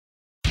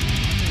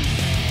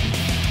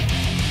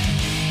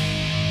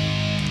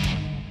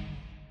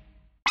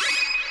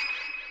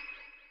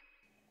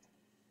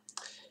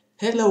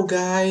Hello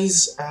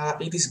guys,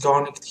 it is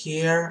Garnet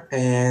here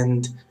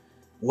and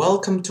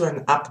welcome to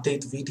an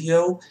update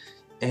video,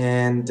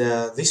 and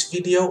this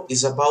video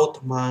is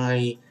about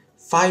my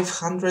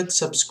 500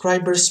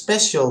 subscriber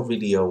special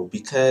video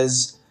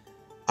because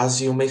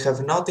as you may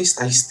have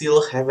noticed I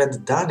still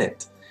haven't done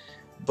it,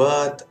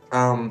 but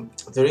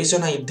the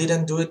reason I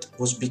didn't do it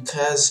was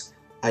because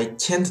I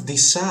can't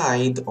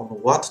decide on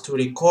what to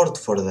record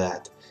for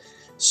that.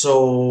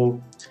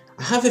 So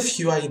I have a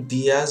few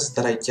ideas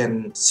that I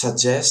can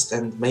suggest,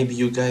 and maybe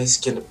you guys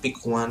can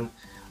pick one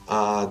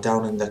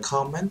down in the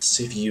comments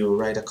if you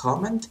write a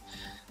comment.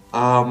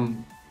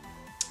 Um,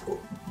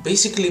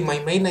 Basically, my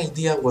main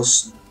idea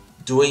was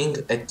doing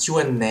a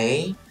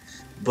Q&A,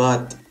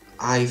 but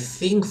I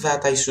think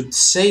that I should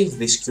save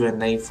this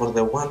Q&A for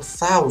the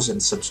 1000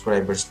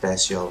 subscriber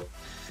special.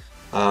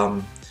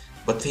 Um,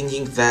 but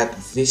thinking that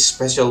this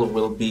special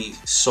will be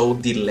so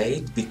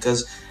delayed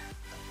because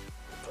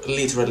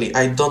literally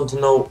I don't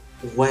know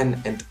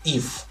when and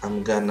if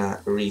I'm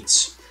gonna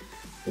reach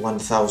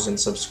 1000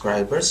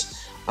 subscribers.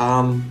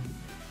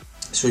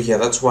 So yeah,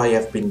 that's why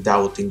I've been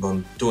doubting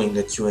on doing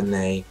a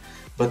Q&A.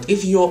 But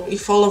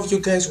if all of you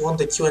guys want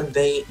the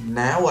Q&A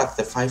now at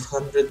the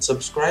 500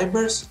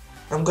 subscribers,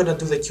 I'm gonna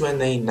do the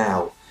Q&A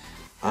now.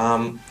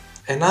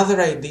 Another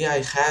idea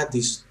I had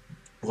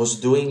was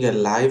doing a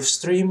live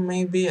stream,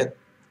 maybe a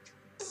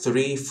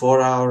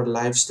 3-4 hour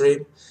live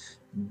stream,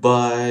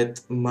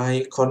 but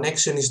my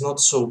connection is not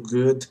so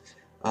good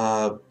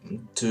uh,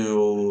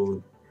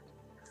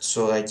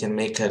 so I can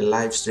make a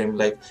live stream.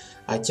 Like,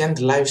 I can't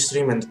live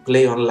stream and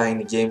play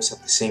online games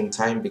at the same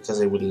time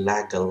because I will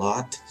lag a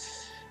lot.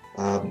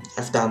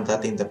 I've done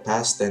that in the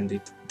past and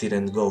it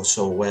didn't go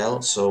so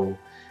well, so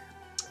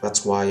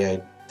that's why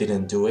I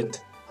didn't do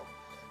it.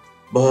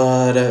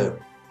 But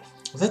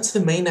that's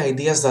the main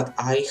ideas that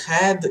I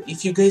had.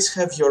 If you guys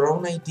have your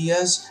own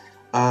ideas,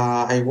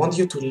 I want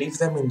you to leave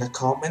them in the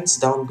comments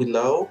down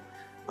below.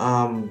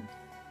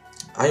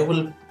 I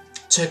will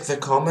check the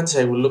comments,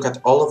 I will look at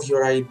all of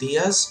your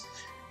ideas,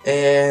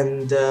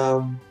 and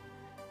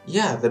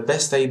yeah, the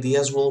best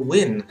ideas will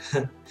win.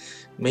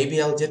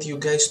 Maybe I'll get you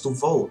guys to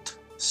vote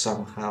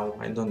somehow,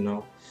 I don't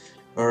know.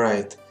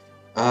 Alright,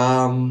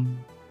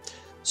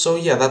 so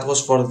yeah, that was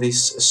for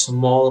this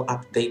small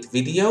update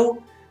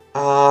video.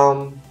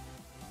 I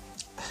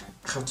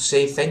have to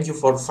say thank you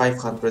for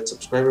 500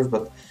 subscribers,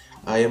 but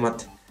I am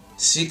at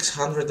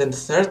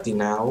 630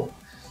 now.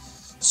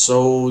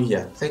 So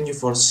yeah, thank you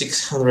for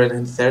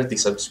 630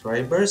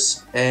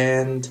 subscribers,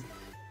 and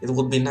it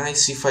would be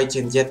nice if I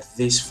can get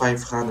this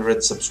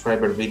 500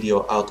 subscriber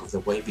video out of the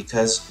way,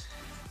 because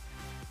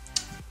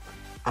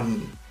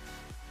I'm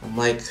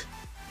like,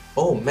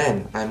 oh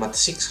man, I'm at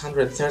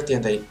 630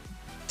 and I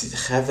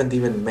haven't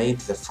even made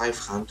the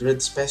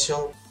 500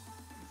 special.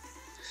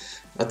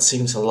 That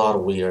seems a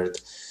lot weird.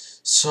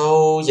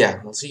 So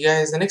yeah, I'll see you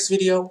guys in the next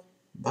video.